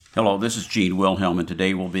Hello, this is Gene Wilhelm, and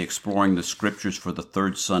today we'll be exploring the scriptures for the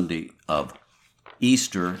third Sunday of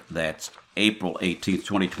Easter. That's April 18th,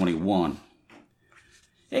 2021.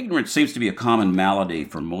 Ignorance seems to be a common malady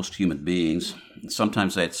for most human beings.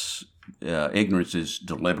 Sometimes ignorance is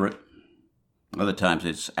deliberate. Other times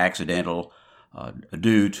it's accidental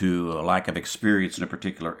due to a lack of experience in a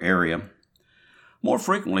particular area. More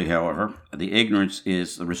frequently, however, the ignorance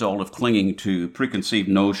is the result of clinging to preconceived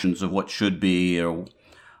notions of what should be or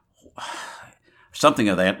something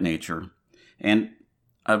of that nature, and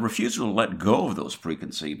a refusal to let go of those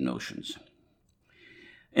preconceived notions.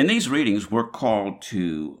 In these readings, we're called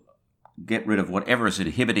to get rid of whatever is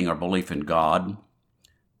inhibiting our belief in God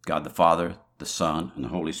the Father, the Son, and the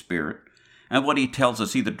Holy Spirit, and what He tells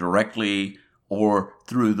us either directly or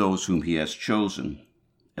through those whom He has chosen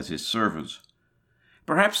as His servants.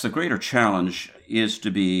 Perhaps the greater challenge is to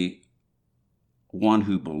be one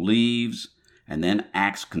who believes and then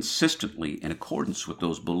acts consistently in accordance with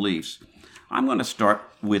those beliefs. I'm going to start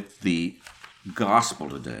with the gospel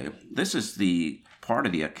today. This is the part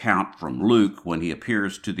of the account from Luke when he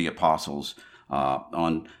appears to the apostles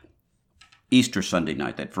on Easter Sunday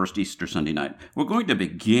night, that first Easter Sunday night. We're going to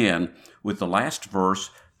begin with the last verse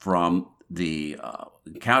from the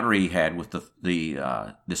encounter he had with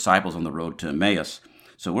the disciples on the road to Emmaus.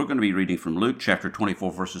 So we're going to be reading from Luke chapter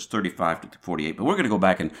 24, verses 35 to 48. But we're going to go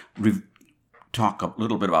back and talk a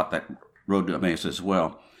little bit about that road to Emmaus as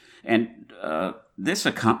well. And this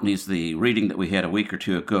accompanies the reading that we had a week or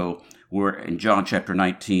two ago, where in John chapter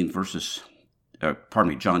 20, verses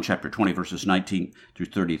 19 through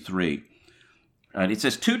 33. It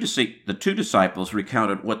says, the two disciples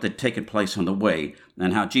recounted what had taken place on the way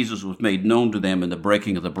and how Jesus was made known to them in the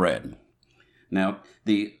breaking of the bread. Now,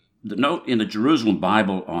 the note in the Jerusalem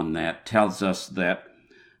Bible on that tells us that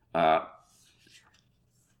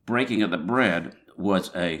breaking of the bread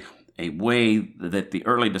was a way that the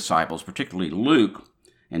early disciples, particularly Luke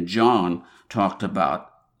and John, talked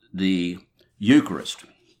about the Eucharist.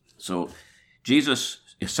 So Jesus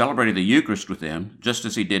celebrated the Eucharist with them, just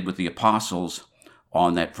as he did with the apostles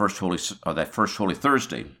on that first Holy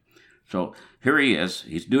Thursday. So here he is;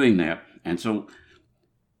 he's doing that, and so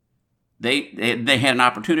they had an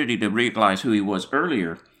opportunity to realize who he was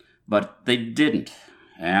earlier, but they didn't.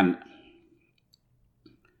 And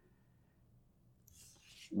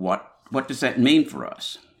what does that mean for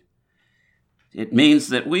us? It means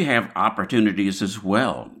that we have opportunities as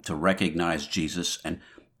well to recognize Jesus, and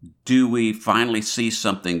do we finally see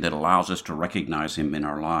something that allows us to recognize him in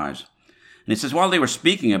our lives? And it says, while they were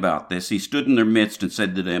speaking about this, he stood in their midst and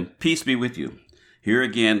said to them, "Peace be with you." Here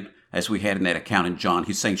again, as we had in that account in John,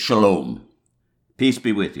 he's saying, "Shalom, peace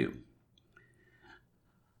be with you."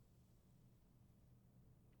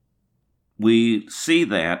 We see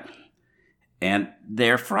that, and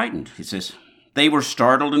they're frightened. He says, they were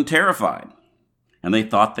startled and terrified, and they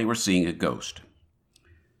thought they were seeing a ghost.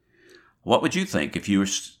 What would you think if you were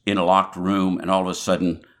in a locked room and all of a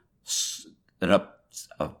sudden an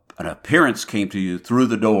appearance came to you through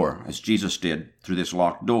the door, as Jesus did through this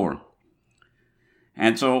locked door?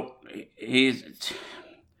 And so he's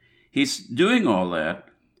doing all that,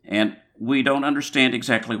 and we don't understand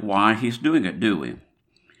exactly why he's doing it, do we?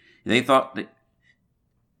 They thought that.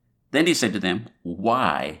 Then he said to them,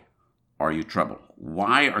 "Why are you troubled?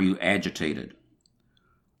 Why are you agitated?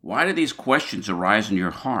 Why do these questions arise in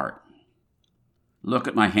your heart? Look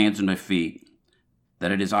at my hands and my feet,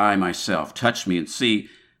 that it is I myself. Touch me and see,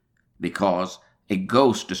 because a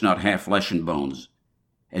ghost does not have flesh and bones,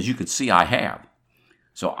 as you can see I have."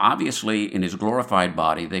 So obviously in his glorified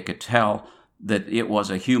body, they could tell that it was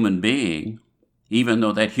a human being, even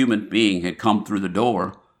though that human being had come through the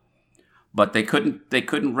door. But they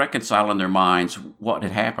couldn't reconcile in their minds what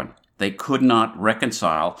had happened. They could not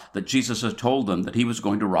reconcile that Jesus had told them that he was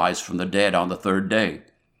going to rise from the dead on the third day.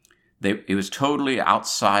 It was totally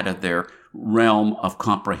outside of their realm of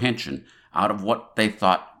comprehension, out of what they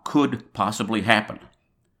thought could possibly happen.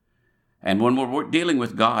 And when we're dealing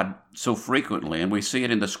with God so frequently, and we see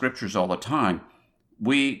it in the scriptures all the time,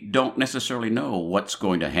 we don't necessarily know what's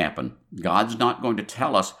going to happen. God's not going to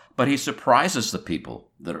tell us, but he surprises the people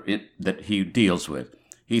that he deals with.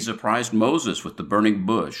 He surprised Moses with the burning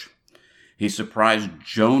bush. He surprised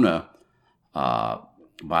Jonah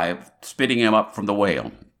by spitting him up from the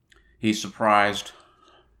whale. He surprised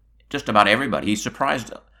just about everybody. He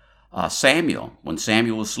surprised Samuel when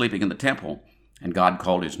Samuel was sleeping in the temple and God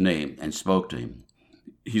called his name and spoke to him.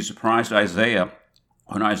 He surprised Isaiah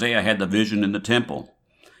when Isaiah had the vision in the temple.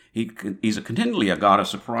 He's continually a God of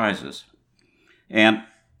surprises. And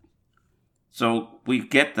so we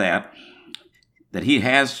get that he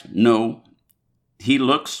has no he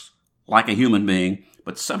looks like a human being,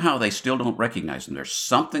 but somehow they still don't recognize him. There's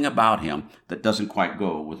something about him that doesn't quite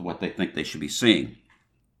go with what they think they should be seeing.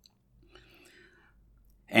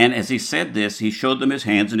 And as he said this, he showed them his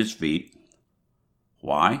hands and his feet.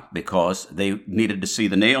 Why? Because they needed to see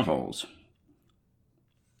the nail holes.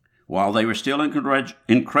 While they were still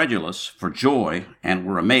incredulous for joy and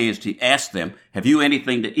were amazed, he asked them, "Have you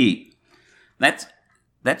anything to eat?"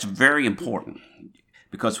 That's very important,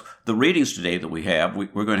 because the readings today that we have,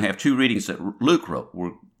 we're going to have two readings that Luke wrote.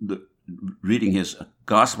 We're reading his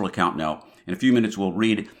gospel account now. In a few minutes, we'll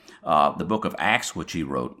read the book of Acts, which he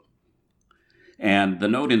wrote. And the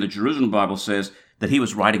note in the Jerusalem Bible says that he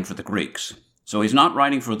was writing for the Greeks. So he's not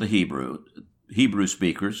writing for the Hebrew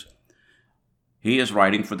speakers. He is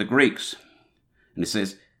writing for the Greeks. And it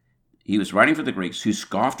says he was writing for the Greeks who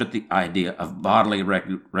scoffed at the idea of bodily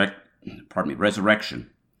resurrection.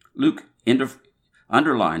 Luke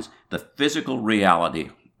underlines the physical reality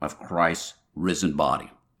of Christ's risen body.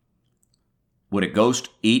 Would a ghost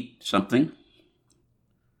eat something?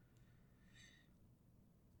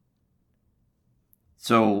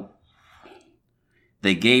 So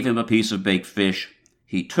they gave him a piece of baked fish.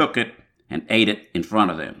 He took it and ate it in front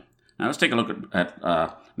of them. Now let's take a look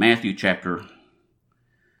at Matthew chapter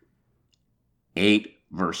 8,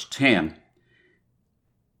 verse 10.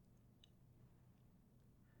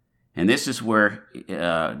 And this is where,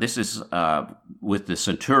 with the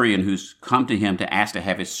centurion who's come to him to ask to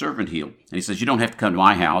have his servant healed. And he says, "You don't have to come to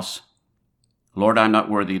my house. Lord, I'm not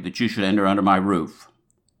worthy that you should enter under my roof.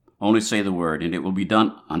 Only say the word, and it will be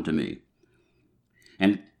done unto me."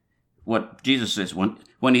 And what Jesus says,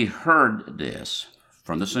 when he heard this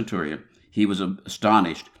from the centurion, he was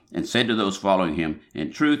astonished and said to those following him,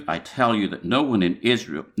 "In truth, I tell you that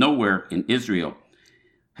nowhere in Israel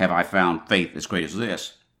have I found faith as great as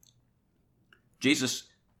this." Jesus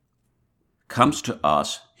comes to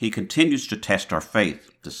us. He continues to test our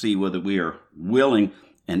faith to see whether we are willing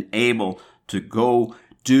and able to go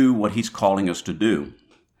do what he's calling us to do.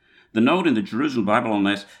 The note in the Jerusalem Bible on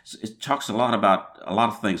this, it talks a lot about a lot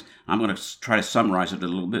of things. I'm going to try to summarize it a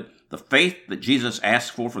little bit. The faith that Jesus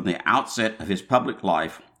asked for from the outset of his public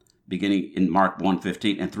life, beginning in Mark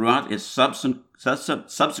 1:15, and throughout his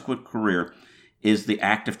subsequent career, is the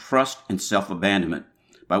act of trust and self-abandonment,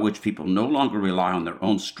 by which people no longer rely on their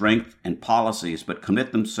own strength and policies, but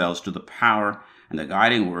commit themselves to the power and the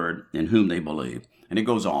guiding word in whom they believe. And it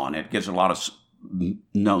goes on. It gives a lot of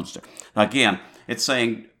notes there. Again, it's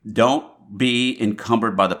saying, don't be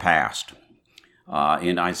encumbered by the past.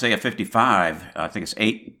 In Isaiah 55, I think it's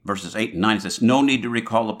verses 8 and 9, it says, "No need to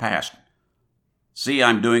recall the past. See,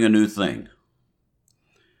 I'm doing a new thing."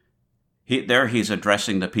 There he's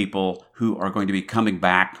addressing the people who are going to be coming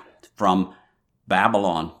back from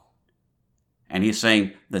Babylon. And he's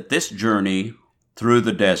saying that this journey through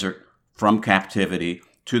the desert from captivity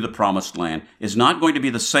to the promised land is not going to be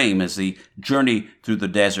the same as the journey through the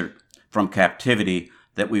desert from captivity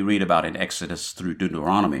that we read about in Exodus through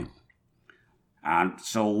Deuteronomy. And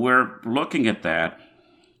so we're looking at that,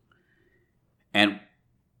 and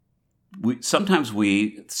sometimes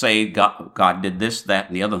we say God did this, that,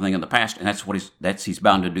 and the other thing in the past, and he's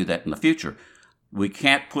bound to do that in the future. We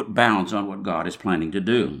can't put bounds on what God is planning to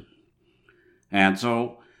do. And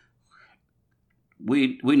so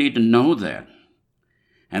we need to know that.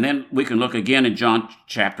 And then we can look again in John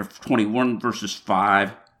chapter 21, verses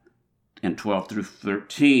 5 and 12 through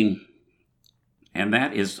 13. And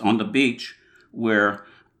that is on the beach where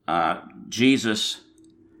Jesus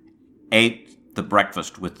ate the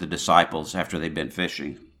breakfast with the disciples after they'd been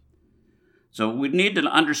fishing. So we need to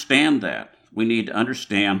understand that. We need to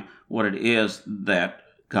understand what it is that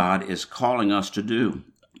God is calling us to do.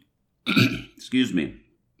 Excuse me.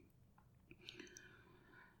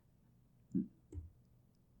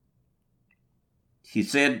 He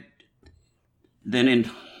said, then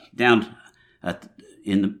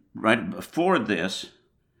right before this,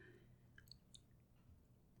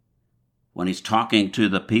 when he's talking to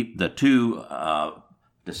the two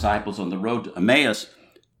disciples on the road to Emmaus,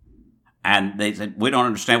 and they said, "We don't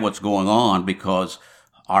understand what's going on because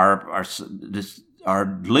our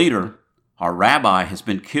leader, our rabbi, has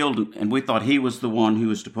been killed, and we thought he was the one who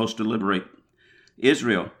was supposed to liberate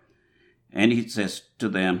Israel." And he says to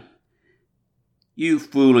them, "You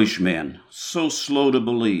foolish men, so slow to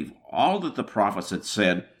believe all that the prophets had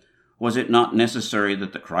said. Was it not necessary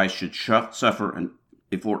that the Christ should suffer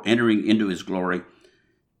before entering into his glory?"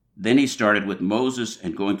 Then he started with Moses,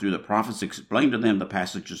 and going through the prophets, explained to them the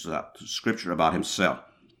passages of Scripture about himself.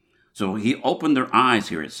 So he opened their eyes,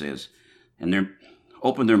 here it says, and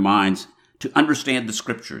opened their minds to understand the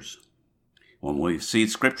Scriptures. When we see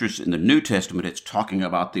scriptures in the New Testament, it's talking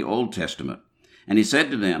about the Old Testament. And he said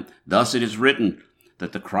to them, "Thus it is written,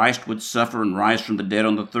 that the Christ would suffer and rise from the dead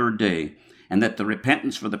on the third day, and that the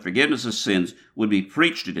repentance for the forgiveness of sins would be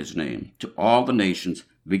preached in his name to all the nations,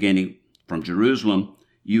 beginning from Jerusalem.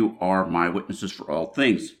 You are my witnesses for all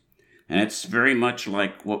things." And it's very much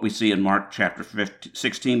like what we see in Mark chapter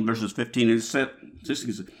 16, verses 15 and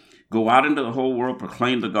 16. "Go out into the whole world,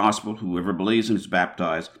 proclaim the gospel. Whoever believes and is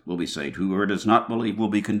baptized will be saved. Whoever does not believe will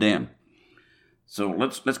be condemned." So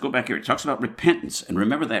let's go back here. It talks about repentance. And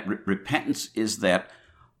remember that repentance is that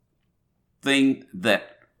thing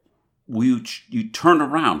that you turn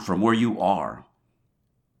around from where you are.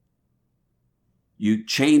 You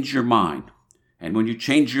change your mind. And when you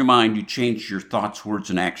change your mind, you change your thoughts, words,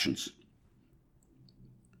 and actions.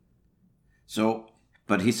 So,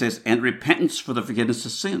 but he says, and repentance for the forgiveness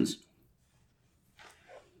of sins.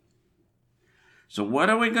 So what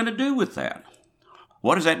are we going to do with that?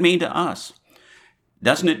 What does that mean to us?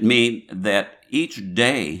 Doesn't it mean that each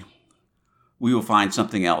day we will find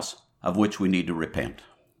something else of which we need to repent,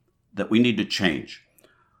 that we need to change?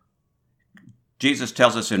 Jesus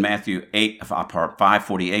tells us in Matthew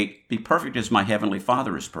 5:48, "Be perfect as my heavenly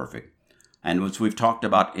Father is perfect." And as we've talked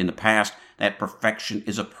about in the past, that perfection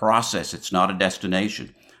is a process. It's not a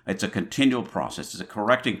destination. It's a continual process. It's a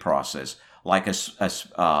correcting process, like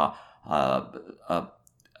a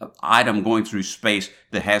item going through space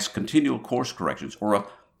that has continual course corrections, or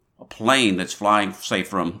a plane that's flying, say,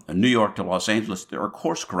 from New York to Los Angeles. There are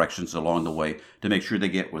course corrections along the way to make sure they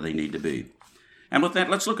get where they need to be. And with that,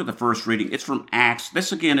 let's look at the first reading. It's from Acts.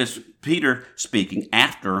 This, again, is Peter speaking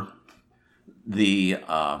after the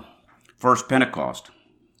first Pentecost.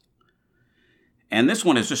 And this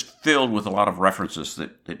one is just filled with a lot of references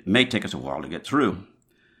that may take us a while to get through.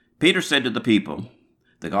 Peter said to the people,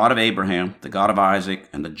 "The God of Abraham, the God of Isaac,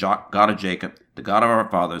 and the God of Jacob, the God of our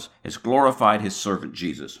fathers, has glorified his servant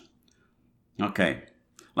Jesus." Okay,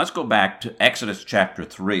 let's go back to Exodus chapter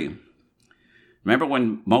 3. Remember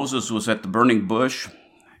when Moses was at the burning bush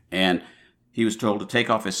and he was told to take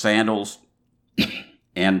off his sandals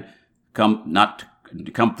and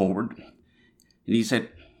come forward? And he said,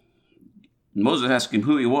 Moses asked him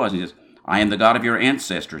who he was. He says, "I am the God of your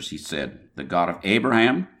ancestors," he said, "the God of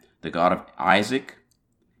Abraham, the God of Isaac,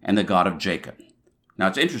 and the God of Jacob." Now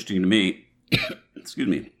it's interesting to me, excuse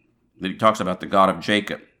me, that he talks about the God of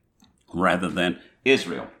Jacob rather than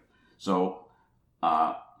Israel. So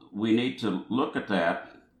we need to look at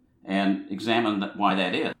that and examine why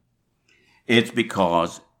that is. It's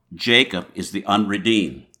because Jacob is the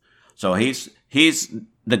unredeemed. So he's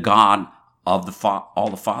the God of all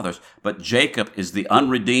the fathers, but Jacob is the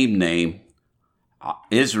unredeemed name.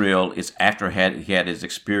 Israel is after he had his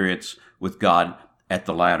experience with God at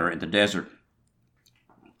the ladder in the desert.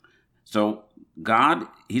 So God,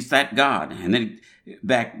 he's that God. And then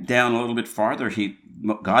back down a little bit farther,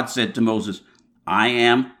 God said to Moses, "I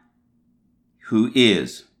am who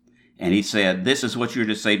is." And he said, "This is what you're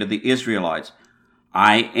to say to the Israelites.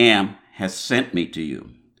 I am has sent me to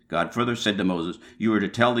you." God further said to Moses, "You are to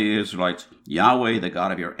tell the Israelites, Yahweh, the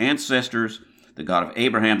God of your ancestors, the God of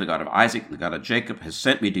Abraham, the God of Isaac, the God of Jacob, has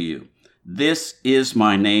sent me to you. This is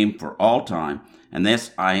my name for all time, and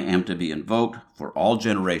this I am to be invoked for all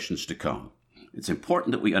generations to come." It's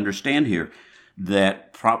important that we understand here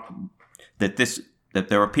that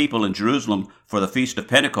there are people in Jerusalem for the Feast of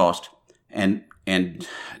Pentecost, and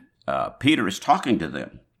Peter is talking to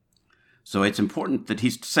them. So it's important that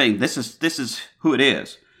he's saying this is who it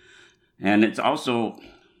is. And it's also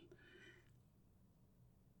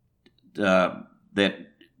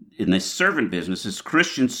that in this servant business, as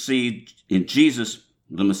Christians see in Jesus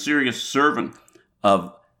the mysterious servant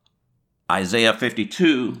of Isaiah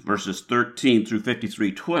 52, verses 13 through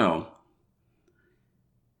 53:12.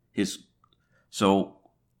 Let's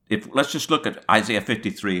just look at Isaiah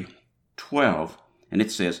 53:12, and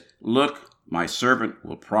it says, "Look, my servant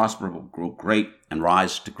will prosper, will grow great, and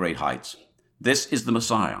rise to great heights." This is the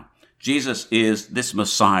Messiah. Jesus is this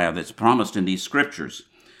Messiah that's promised in these scriptures.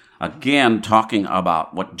 Again, talking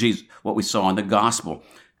about what we saw in the gospel.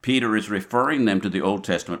 Peter is referring them to the Old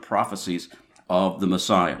Testament prophecies of the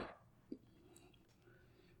Messiah.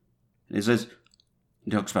 He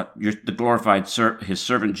talks about the glorified his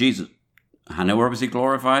servant Jesus. I know, where was he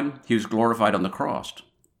glorified? He was glorified on the cross.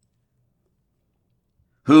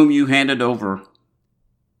 "Whom you handed over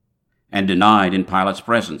and denied in Pilate's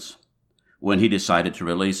presence when he decided to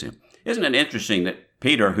release him." Isn't it interesting that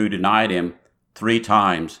Peter, who denied him 3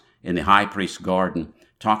 times in the high priest's garden,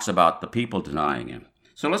 talks about the people denying him?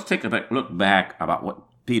 So let's take a look back about what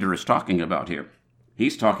Peter is talking about here.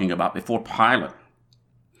 He's talking about before Pilate.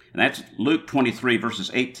 And that's Luke 23,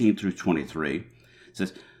 verses 18 through 23. It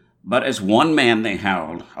says, "But as one man they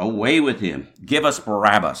howled, 'Away with him! Give us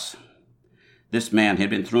Barabbas!' This man had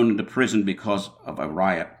been thrown into prison because of a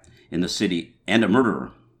riot in the city and a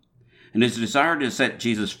murderer. In his desire to set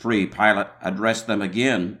Jesus free, Pilate addressed them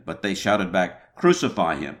again, but they shouted back,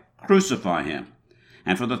 'Crucify him! Crucify him!'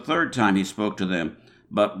 And for the third time he spoke to them,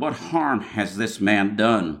 'But what harm has this man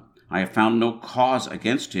done? I have found no cause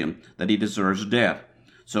against him that he deserves death.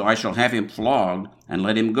 So I shall have him flogged and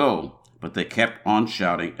let him go.' But they kept on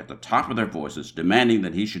shouting at the top of their voices, demanding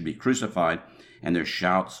that he should be crucified, and their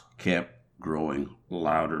shouts kept growing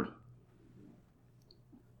louder."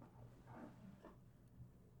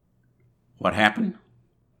 What happened?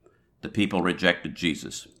 The people rejected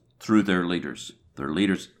Jesus through their leaders. Their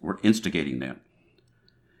leaders were instigating that.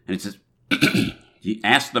 And it says, he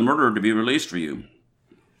asked the murderer to be released for you.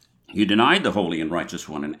 You denied the holy and righteous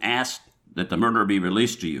one and asked that the murderer be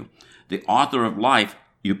released to you. The author of life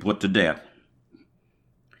you put to death.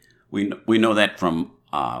 We know that from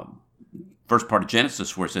first part of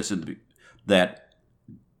Genesis, where it says that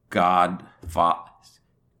God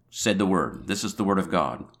said the word. This is the word of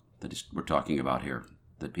God that we're talking about here,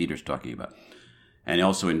 that Peter's talking about. And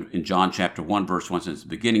also in John chapter 1, verse 1, says, "The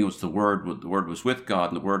beginning was the Word was with God,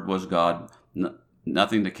 and the Word was God.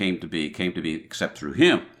 Nothing that came to be except through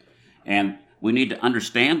Him." And we need to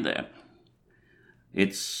understand that.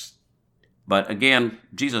 But again,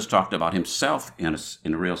 Jesus talked about Himself in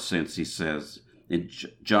a real sense. He says in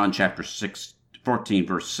John chapter 14,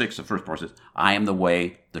 verse 6, the first part says, "I am the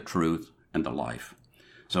way, the truth, and the life."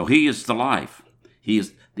 So He is the life. He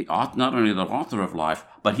is not only the author of life,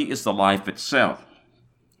 but He is the life itself.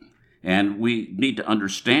 And we need to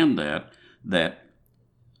understand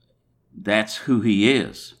that's who He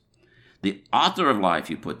is. The author of life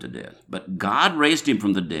you put to death, but God raised Him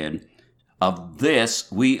from the dead. Of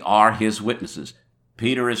this we are His witnesses.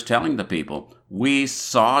 Peter is telling the people, we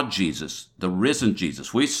saw Jesus, the risen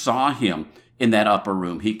Jesus. We saw Him in that upper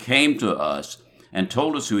room. He came to us and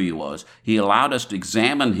told us who He was. He allowed us to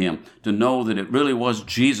examine Him to know that it really was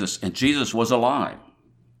Jesus, and Jesus was alive.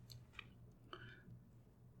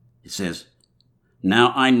 It says,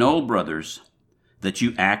 "Now I know, brothers, that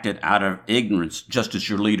you acted out of ignorance just as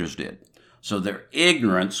your leaders did." So their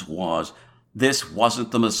ignorance was, this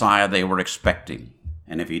wasn't the Messiah they were expecting.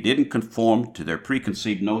 And if He didn't conform to their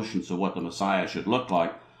preconceived notions of what the Messiah should look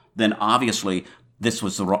like, then obviously this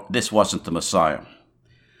wasn't the Messiah.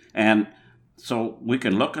 And so we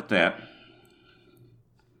can look at that.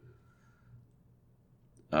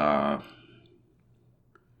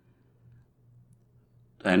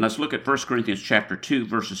 And let's look at 1 Corinthians chapter 2,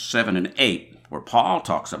 verses 7 and 8, where Paul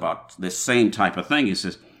talks about this same type of thing. He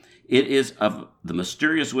says, "It is of the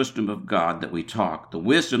mysterious wisdom of God that we talk, the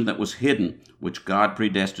wisdom that was hidden, which God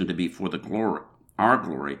predestined to be for our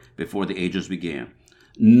glory, before the ages began.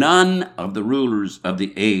 None of the rulers of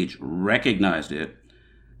the age recognized it,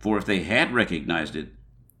 for if they had recognized it,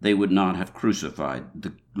 they would not have crucified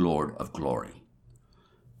the Lord of glory."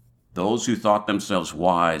 Those who thought themselves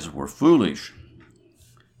wise were foolish.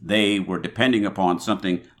 They were depending upon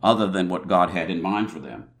something other than what God had in mind for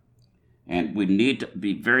them. And we need to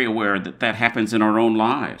be very aware that that happens in our own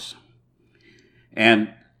lives.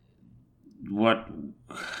 And what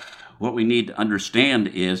we need to understand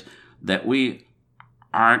is that we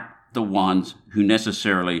aren't the ones who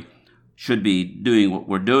necessarily should be doing what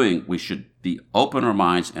we're doing. We should be open our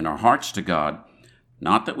minds and our hearts to God.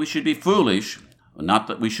 Not that we should be foolish, not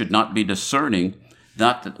that we should not be discerning,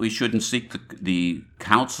 not that we shouldn't seek the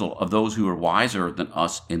counsel of those who are wiser than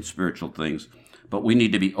us in spiritual things, but we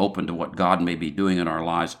need to be open to what God may be doing in our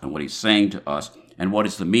lives and what He's saying to us and what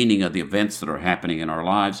is the meaning of the events that are happening in our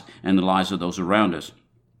lives and the lives of those around us.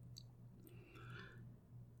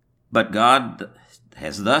 But God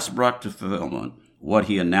has thus brought to fulfillment what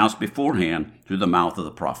He announced beforehand through the mouth of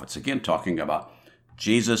the prophets. Again, talking about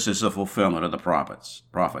Jesus is the fulfillment of the prophets,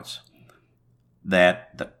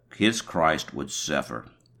 that His Christ would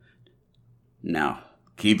suffer. Now,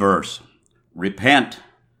 key verse, "Repent,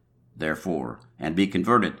 therefore, and be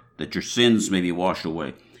converted, that your sins may be washed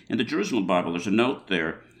away." In the Jerusalem Bible, there's a note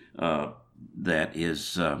there that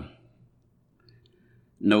is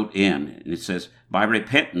note N, and it says, "By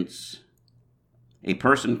repentance, a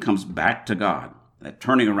person comes back to God," that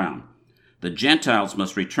turning around. "The Gentiles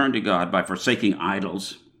must return to God by forsaking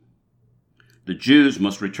idols. The Jews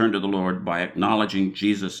must return to the Lord by acknowledging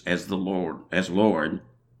Jesus as Lord.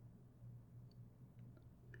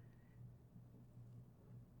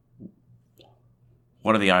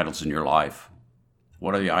 What are the idols in your life?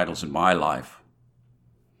 What are the idols in my life?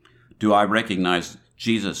 Do I recognize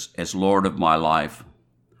Jesus as Lord of my life?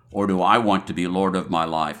 Or do I want to be Lord of my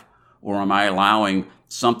life? Or am I allowing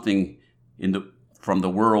something from the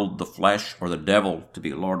world, the flesh, or the devil to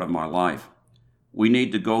be Lord of my life? We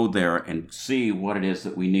need to go there and see what it is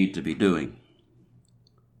that we need to be doing.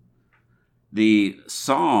 The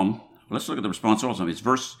Psalm, let's look at the response also.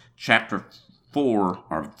 It's chapter 4,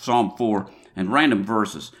 or Psalm 4, and random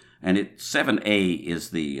verses. And 7a is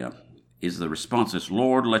the response. It's,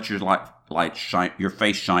 Lord, let your light shine, your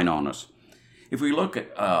face shine on us. If we look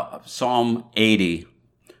at Psalm 80,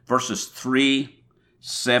 verses 3,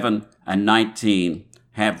 7, and 19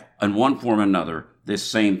 have, in one form or another, this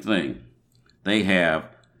same thing. They have,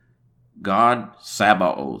 God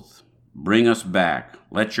Sabaoth, bring us back.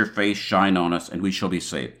 Let your face shine on us, and we shall be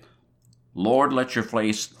saved. Lord, let your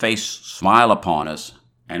face smile upon us,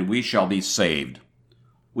 and we shall be saved.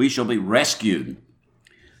 We shall be rescued.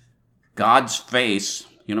 God's face,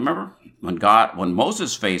 remember when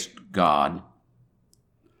Moses faced God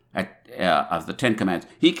of the Ten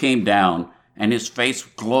Commandments, he came down and his face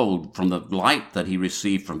glowed from the light that he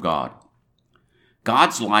received from God.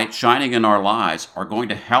 God's light shining in our lives are going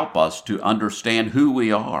to help us to understand who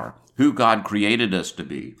we are, who God created us to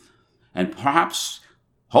be, and perhaps,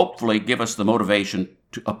 hopefully, give us the motivation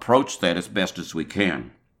to approach that as best as we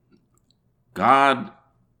can. God,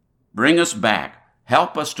 bring us back.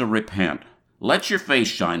 Help us to repent. Let your face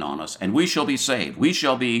shine on us, and we shall be saved. We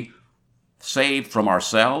shall be saved from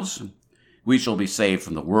ourselves. We shall be saved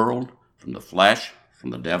from the world, from the flesh,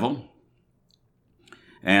 from the devil.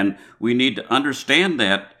 And we need to understand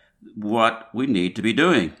that, what we need to be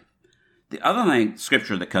doing. The other thing,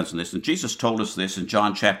 scripture that comes from this, and Jesus told us this in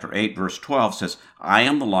John chapter 8, verse 12, says, I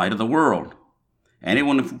am the light of the world.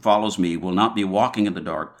 Anyone who follows me will not be walking in the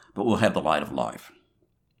dark, but will have the light of life.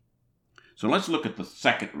 So let's look at the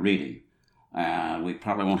second reading. We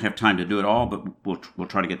probably won't have time to do it all, but we'll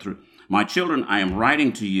try to get through. My children, I am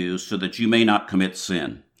writing to you so that you may not commit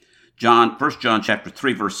sin. 1 John chapter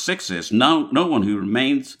 3, verse 6 says, No one who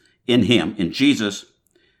remains in him, in Jesus,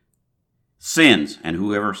 sins, and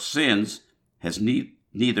whoever sins has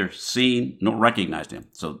neither seen nor recognized him.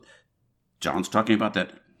 So John's talking about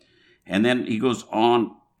that. And then he goes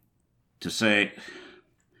on to say,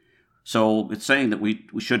 so it's saying that we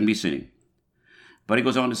shouldn't be sinning. But he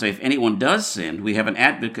goes on to say, if anyone does sin, we have an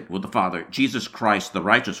advocate with the Father, Jesus Christ, the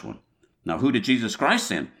righteous one. Now, who did Jesus Christ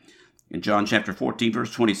sin? In John chapter 14,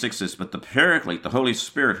 verse 26 says, but the Paraclete, the Holy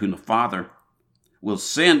Spirit, whom the Father will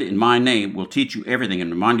send in my name, will teach you everything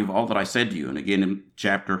and remind you of all that I said to you. And again, in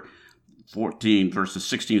chapter 14, verses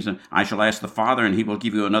 16, says, I shall ask the Father, and he will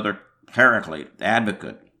give you another Paraclete, the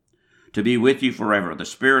advocate, to be with you forever, the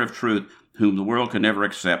Spirit of truth, whom the world can never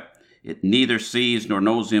accept. It neither sees nor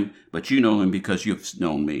knows him, but you know him because you've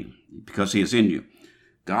known me, because he is in you.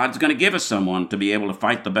 God's going to give us someone to be able to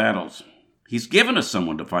fight the battles. He's given us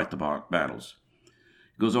someone to fight the battles.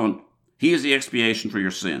 It goes on, he is the expiation for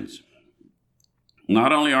your sins.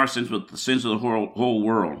 Not only our sins, but the sins of the whole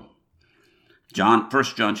world. 1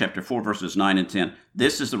 John chapter 4, verses 9 and 10.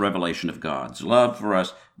 This is the revelation of God's love for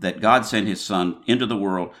us, that God sent his Son into the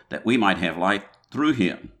world that we might have life through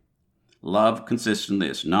him. Love consists in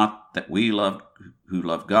this, not that we love who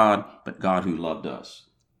love God, but God who loved us.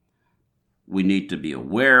 We need to be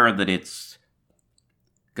aware that it's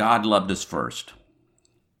God loved us first.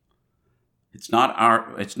 It's not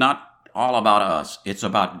all about us. It's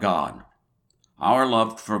about God. Our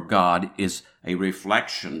love for God is a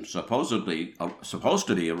reflection, supposed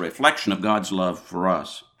to be a reflection of God's love for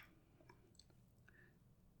us.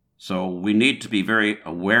 So we need to be very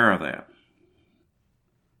aware of that.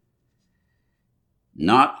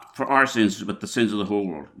 Not for our sins, but the sins of the whole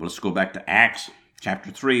world. Let's go back to Acts chapter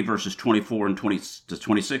 3, verses 24 and 20 to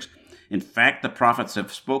 26. In fact, the prophets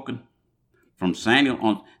have spoken from Samuel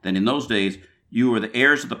on that in those days you were the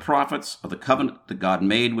heirs of the prophets of the covenant that God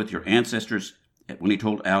made with your ancestors when he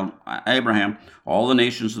told Abraham, all the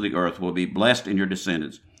nations of the earth will be blessed in your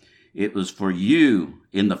descendants. It was for you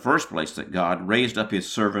in the first place that God raised up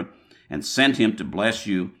his servant and sent him to bless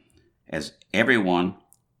you as every one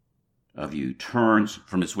of you turns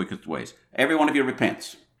from his wicked ways. Every one of you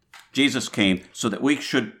repents. Jesus came so that we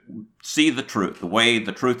should see the truth, the way,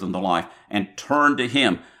 the truth, and the life, and turn to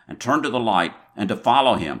him, and turn to the light, and to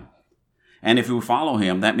follow him. And if we follow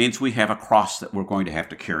him, that means we have a cross that we're going to have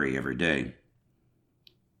to carry every day.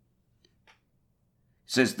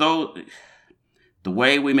 It says, though the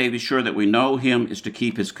way we may be sure that we know him is to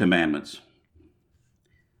keep his commandments.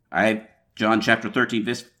 John chapter 13,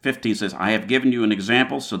 verse 15 says, I have given you an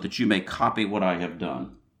example so that you may copy what I have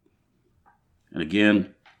done. And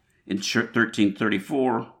again, in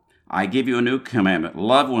 13:34, I give you a new commandment.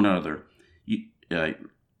 Love one another. You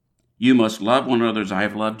You must love one another as I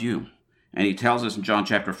have loved you. And he tells us in John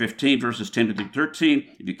chapter 15, verses 10 to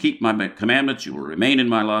 13, if you keep my commandments, you will remain in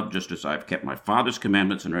my love, just as I have kept my Father's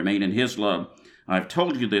commandments and remain in his love. I have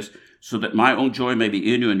told you this so that my own joy may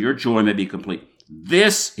be in you and your joy may be complete.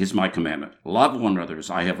 This is my commandment. Love one another as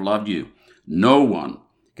I have loved you. No one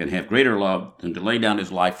can have greater love than to lay down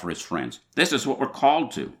his life for his friends. This is what we're called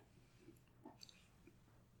to.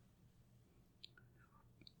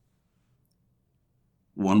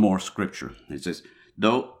 One more scripture. It says,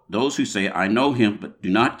 those who say, I know him, but do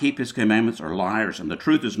not keep his commandments are liars, and the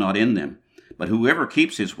truth is not in them. But whoever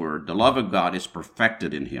keeps his word, the love of God is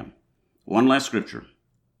perfected in him. One last scripture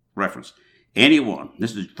reference. Anyone,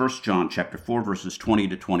 this is 1 John chapter 4, verses 20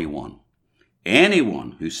 to 21.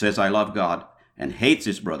 Anyone who says, I love God, and hates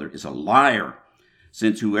his brother is a liar,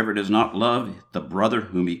 since whoever does not love the brother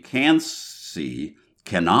whom he can see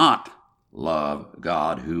cannot love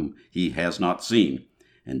God whom he has not seen.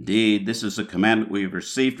 Indeed, this is a commandment we have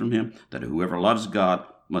received from him, that whoever loves God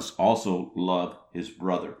must also love his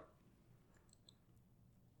brother.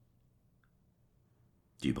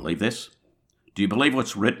 Do you believe this? Do you believe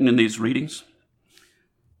what's written in these readings?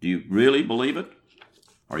 Do you really believe it?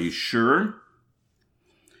 Are you sure?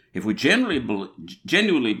 If we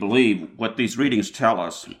genuinely believe what these readings tell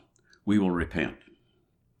us, we will repent.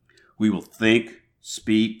 We will think,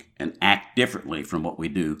 speak, and act differently from what we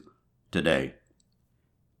do today.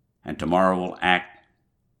 And tomorrow we'll act,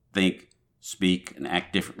 think, speak, and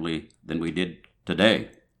act differently than we did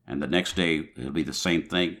today. And the next day it'll be the same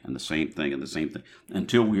thing and the same thing and the same thing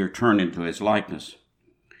until we are turned into his likeness.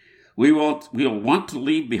 We'll want to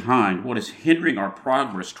leave behind what is hindering our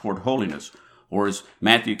progress toward holiness, or as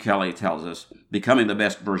Matthew Kelly tells us, becoming the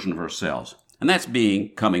best version of ourselves. And that's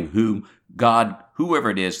becoming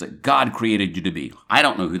whoever it is that God created you to be. I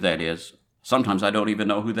don't know who that is. Sometimes I don't even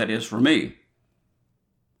know who that is for me.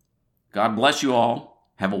 God bless you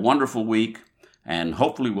all. Have a wonderful week, and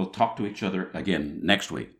hopefully we'll talk to each other again next week.